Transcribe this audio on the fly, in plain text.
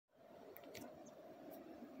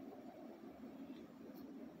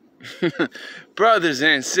Brothers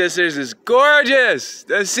and sisters, it's gorgeous.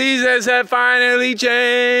 The seasons have finally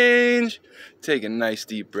changed. Take a nice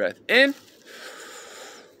deep breath in.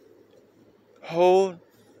 Hold.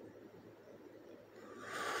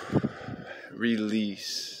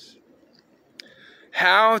 Release.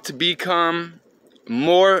 How to become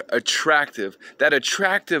more attractive. That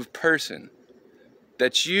attractive person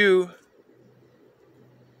that you...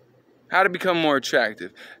 How to become more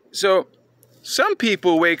attractive. So, some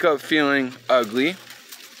people wake up feeling ugly.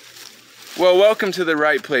 Well, welcome to the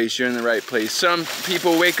right place. You're in the right place. Some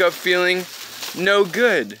people wake up feeling no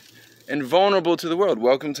good and vulnerable to the world.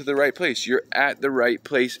 Welcome to the right place. You're at the right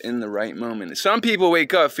place in the right moment. Some people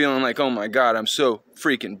wake up feeling like, oh my God, I'm so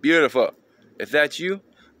freaking beautiful. If that's you,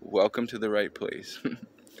 welcome to the right place.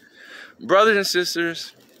 Brothers and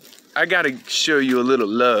sisters, I gotta show you a little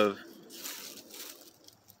love.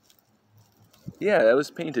 Yeah, that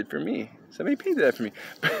was painted for me. Somebody painted that for me.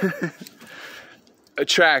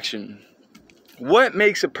 Attraction. What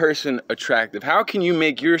makes a person attractive? How can you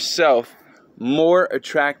make yourself more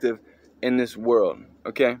attractive in this world?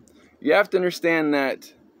 Okay? You have to understand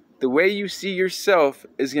that the way you see yourself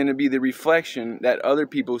is going to be the reflection that other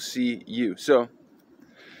people see you. So,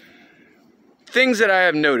 things that I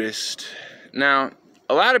have noticed. Now,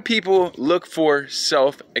 a lot of people look for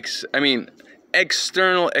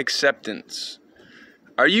external acceptance.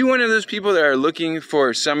 Are you one of those people that are looking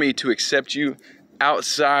for somebody to accept you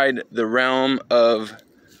outside the realm of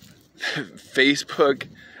Facebook?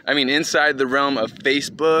 Inside the realm of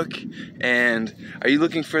Facebook? And are you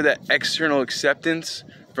looking for that external acceptance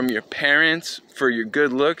from your parents for your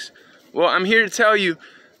good looks? Well, I'm here to tell you,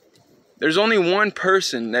 there's only one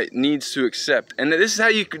person that needs to accept. And this is how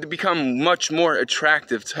you could become much more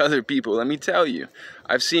attractive to other people. Let me tell you,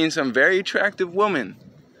 I've seen some very attractive women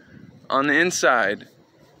on the inside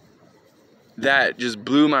that just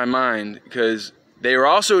blew my mind, because they were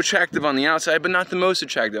also attractive on the outside, but not the most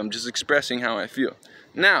attractive. I'm just expressing how I feel.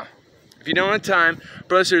 Now, if you don't have time,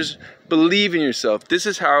 brothers, believe in yourself. This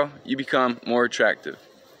is how you become more attractive.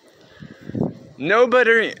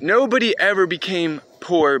 Nobody ever became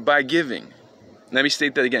poor by giving. Let me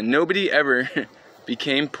state that again. Nobody ever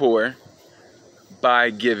became poor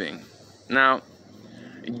by giving. Now,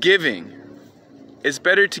 giving. It's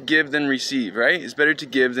better to give than receive, right? It's better to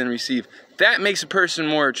give than receive. That makes a person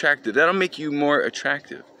more attractive. That'll make you more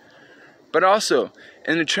attractive. But also,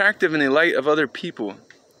 attractive in the light of other people.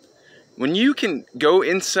 When you can go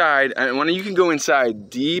inside,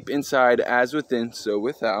 deep inside, as within, so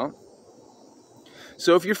without.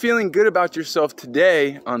 So if you're feeling good about yourself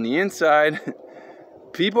today on the inside,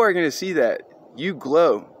 people are going to see that. You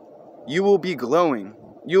glow. You will be glowing.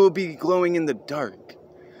 You will be glowing in the dark.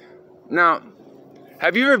 Now,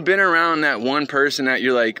 have you ever been around that one person that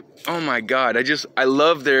you're like, oh my God, I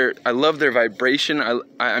love their vibration.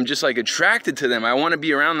 I'm just like attracted to them. I want to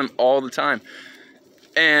be around them all the time.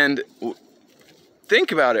 And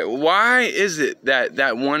think about it. Why is it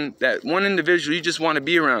that one individual you just want to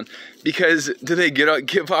be around? Because do they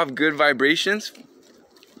give off good vibrations?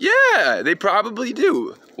 Yeah, they probably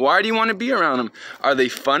do. Why do you want to be around them? Are they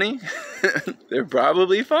funny? They're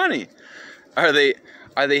probably funny. Are they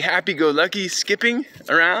happy-go-lucky, skipping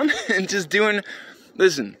around and just doing...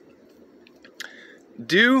 Listen,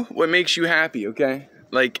 do what makes you happy, okay?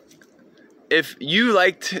 Like, if you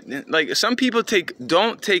some people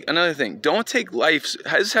don't take life...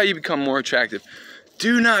 This is how you become more attractive.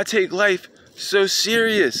 Do not take life so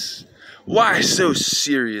serious. Why so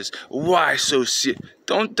serious? Why so serious?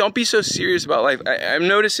 Don't be so serious about life. I'm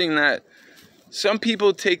noticing that some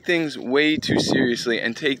people take things way too seriously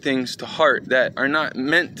and take things to heart that are not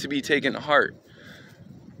meant to be taken to heart.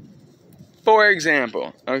 For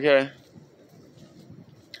example, okay?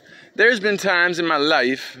 There's been times in my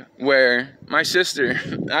life where my sister,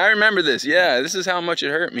 I remember this, yeah, this is how much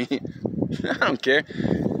it hurt me. I don't care.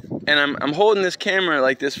 And I'm holding this camera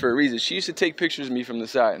like this for a reason. She used to take pictures of me from the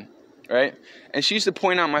side, right? And she used to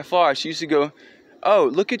point out my flaws. She used to go,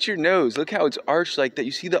 oh, look at your nose. Look how it's arched like that.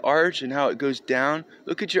 You see the arch and how it goes down?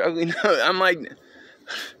 Look at your ugly nose. I'm like,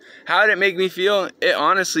 how did it make me feel? It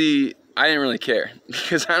honestly, I didn't really care.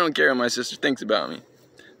 Because I don't care what my sister thinks about me.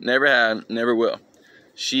 Never have, never will.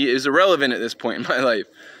 She is irrelevant at this point in my life.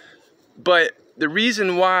 But the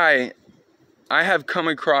reason why I have come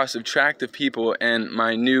across attractive people and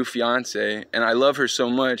my new fiance, and I love her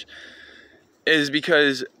so much, is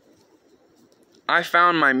because I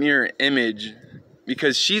found my mirror image.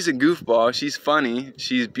 Because she's a goofball, she's funny,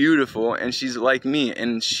 she's beautiful, and she's like me,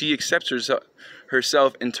 and she accepts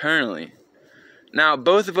herself internally. Now,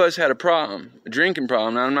 both of us had a drinking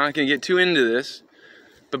problem. Now, I'm not going to get too into this,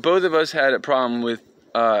 but both of us had a problem with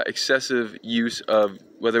excessive use of,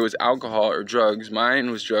 whether it was alcohol or drugs.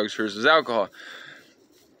 Mine was drugs, hers was alcohol.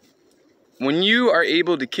 When you are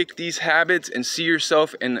able to kick these habits and see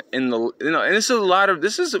yourself in the, you know, and this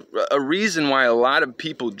is a reason why a lot of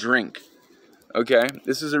people drink. Okay,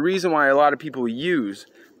 this is a reason why a lot of people use,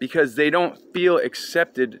 because they don't feel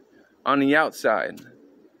accepted on the outside.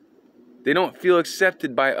 They don't feel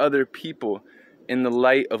accepted by other people in the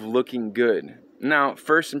light of looking good. Now,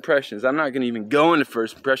 first impressions. I'm not going to even go into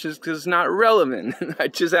first impressions because it's not relevant. I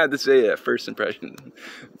just had to say that, first impressions.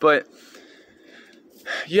 But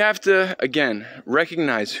you have to, again,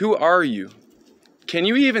 recognize, who are you? Can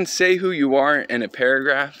you even say who you are in a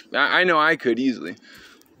paragraph? I know I could easily.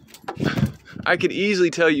 I could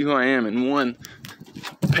easily tell you who I am in one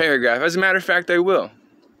paragraph. As a matter of fact, I will.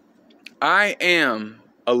 I am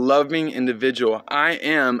a loving individual. I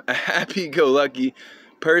am a happy-go-lucky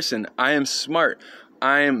person. I am smart.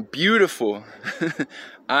 I am beautiful.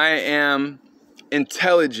 I am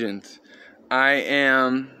intelligent. I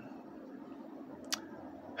am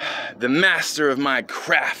the master of my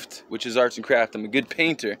craft, which is arts and craft. I'm a good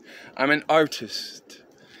painter. I'm an artist.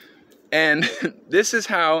 And this is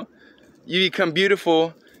how you become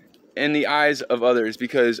beautiful in the eyes of others,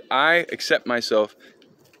 because I accept myself.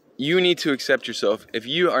 You need to accept yourself. If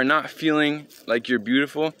you are not feeling like you're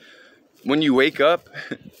beautiful when you wake up,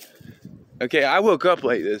 okay, I woke up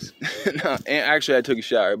like this. No, actually, I took a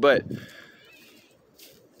shower, but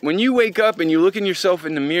when you wake up and you look in yourself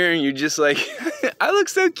in the mirror and you're just like, I look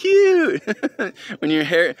so cute. When your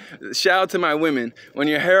hair, shout out to my women, when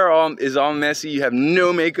your hair is all messy, you have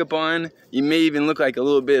no makeup on, you may even look like a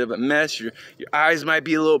little bit of a mess, your eyes might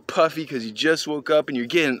be a little puffy because you just woke up and you're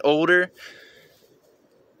getting older.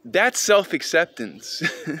 That's self-acceptance.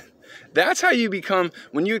 That's how you become,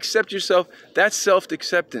 when you accept yourself, that's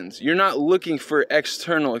self-acceptance. You're not looking for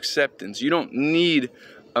external acceptance. You don't need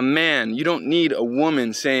a man, you don't need a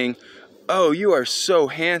woman saying, oh, you are so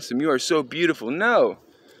handsome, you are so beautiful. No,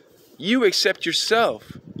 you accept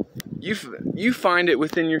yourself. You find it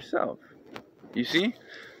within yourself. You see?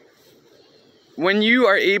 When you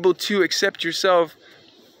are able to accept yourself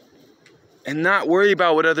and not worry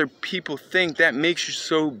about what other people think, that makes you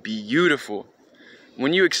so beautiful.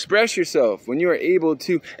 When you express yourself, when you are able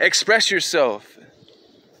to express yourself.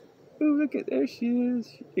 Oh, look at, there she is.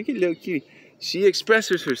 Look at little cutie. She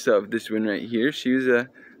expresses herself, this one right here. She was a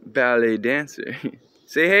ballet dancer.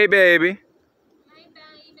 Say hey, baby. Hi,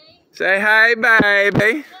 baby. Say hi, baby. Hi,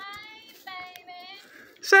 baby.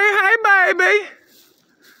 Say hi, baby.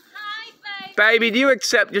 Hi, baby. Baby, do you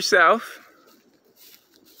accept yourself?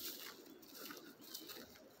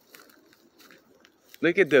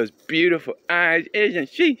 Look at those beautiful eyes. Isn't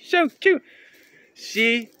she so cute?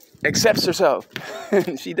 She accepts herself.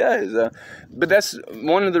 She does. But that's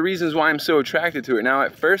one of the reasons why I'm so attracted to her. Now,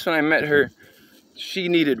 at first when I met her, she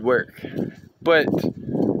needed work. But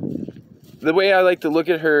the way I like to look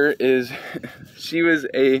at her is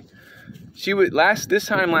this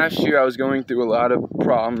time last year I was going through a lot of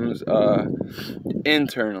problems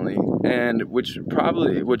internally, and which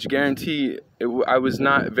guarantee I was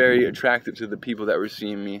not very attractive to the people that were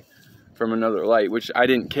seeing me from another light, which I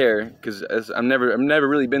didn't care, because I've never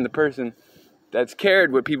really been the person that's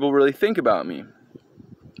cared what people really think about me.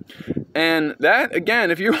 And that,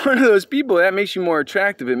 again, if you're one of those people, that makes you more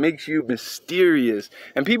attractive. It makes you mysterious.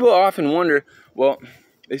 And people often wonder, well,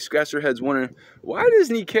 they scratch their heads wondering, why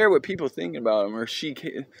doesn't he care what people think about him, or she?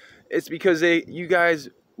 It's because you guys,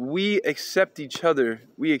 we accept each other.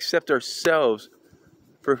 We accept ourselves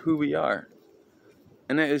for who we are.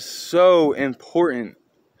 And that is so important.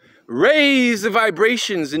 Raise the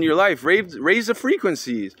vibrations in your life. Raise the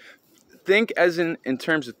frequencies. Think as in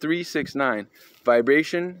terms of 3, 6, 9.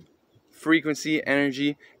 Vibration, frequency,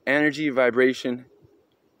 energy, vibration,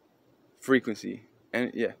 frequency.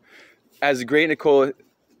 And yeah, as the great Nikola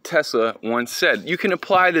Tesla once said, you can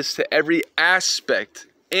apply this to every aspect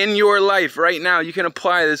in your life right now. You can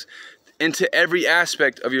apply this into every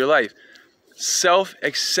aspect of your life.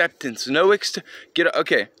 Self-acceptance.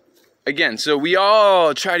 Okay. Again, so we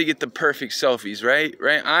all try to get the perfect selfies, right?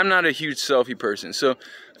 I'm not a huge selfie person. So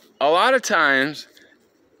a lot of times,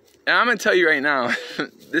 and I'm going to tell you right now,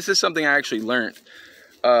 this is something I actually learned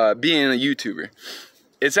being a YouTuber.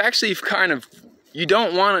 It's actually kind of, you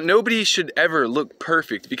don't want to, nobody should ever look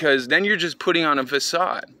perfect, because then you're just putting on a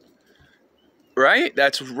facade. Right?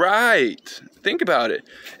 That's right. Think about it.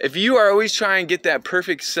 If you are always trying to get that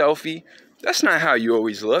perfect selfie, that's not how you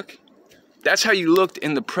always look. That's how you looked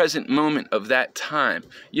in the present moment of that time.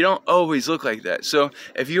 You don't always look like that. So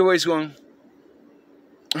if you're always going,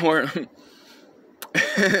 and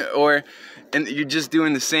you're just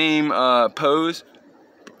doing the same pose,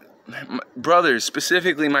 brothers,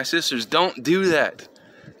 specifically my sisters, don't do that,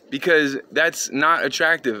 because that's not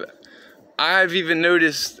attractive. I've even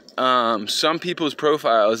noticed some people's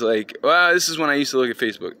profiles, like, well, this is when I used to look at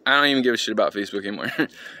Facebook. I don't even give a shit about Facebook anymore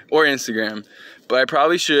or Instagram, but I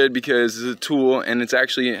probably should, because it's a tool, and it's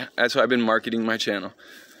actually, that's why I've been marketing my channel.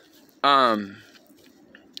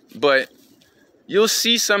 But you'll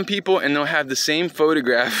see some people and they'll have the same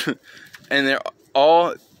photograph and they're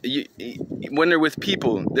all, when they're with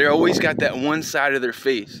people, they're always got that one side of their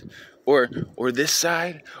face, or this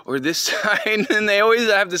side, or this side, and they always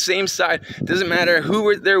have the same side. Doesn't matter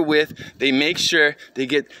who they're with, they make sure they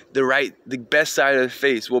get the best side of the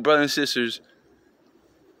face. Well, brothers and sisters,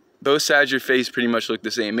 both sides of your face pretty much look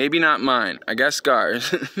the same. Maybe not mine. I got scars.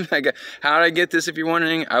 How did I get this, if you're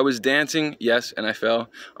wondering? I was dancing, yes, and I fell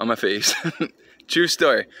on my face. True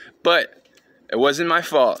story. But it wasn't my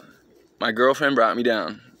fault. My girlfriend brought me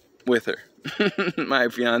down with her. My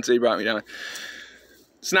fiance brought me down.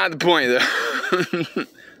 It's not the point, though.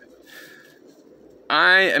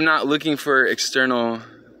 I am not looking for external,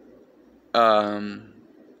 what am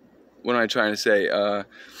I trying to say?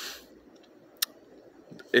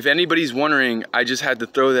 If anybody's wondering, I just had to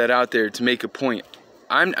throw that out there to make a point.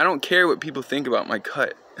 I don't care what people think about my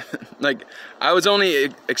cut. Like, I was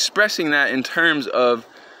only expressing that in terms of,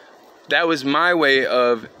 that was my way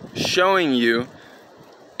of showing you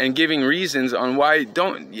and giving reasons on why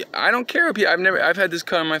I don't care what people, I've had this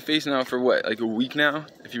cut on my face now for what, like a week now,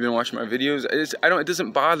 if you've been watching my videos. It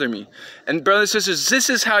doesn't bother me. And brothers and sisters, this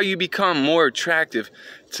is how you become more attractive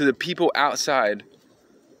to the people outside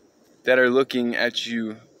that are looking at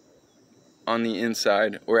you on the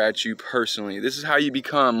inside, or at you personally. This is how you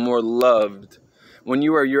become more loved. When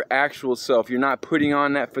you are your actual self, you're not putting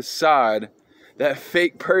on that facade, that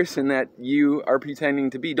fake person that you are pretending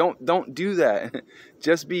to be. Don't do that.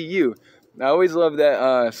 Just be you. I always love that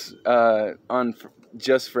on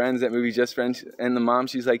Just Friends, that movie Just Friends, and the mom,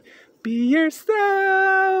 she's like, be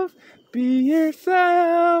yourself, be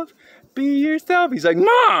yourself, be yourself. He's like,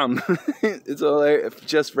 Mom! It's hilarious.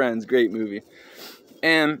 Just Friends, great movie.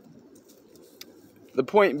 And the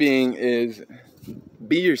point being is,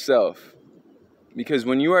 be yourself. Because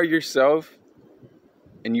when you are yourself,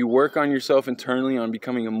 and you work on yourself internally, on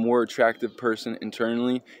becoming a more attractive person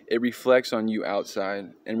internally, it reflects on you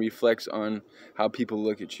outside, and reflects on how people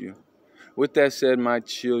look at you. With that said, my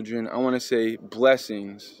children, I want to say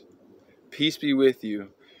blessings. Peace be with you.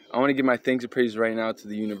 I want to give my thanks and praise right now to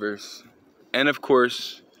the universe. And of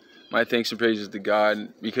course, my thanks and praises to God,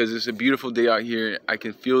 because it's a beautiful day out here. I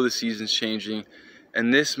can feel the seasons changing.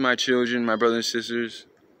 And this, my children, my brothers and sisters,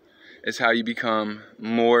 is how you become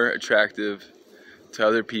more attractive to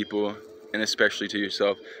other people, and especially to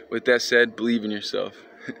yourself. With that said, believe in yourself.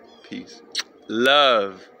 Peace.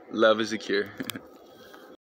 Love. Love is the cure.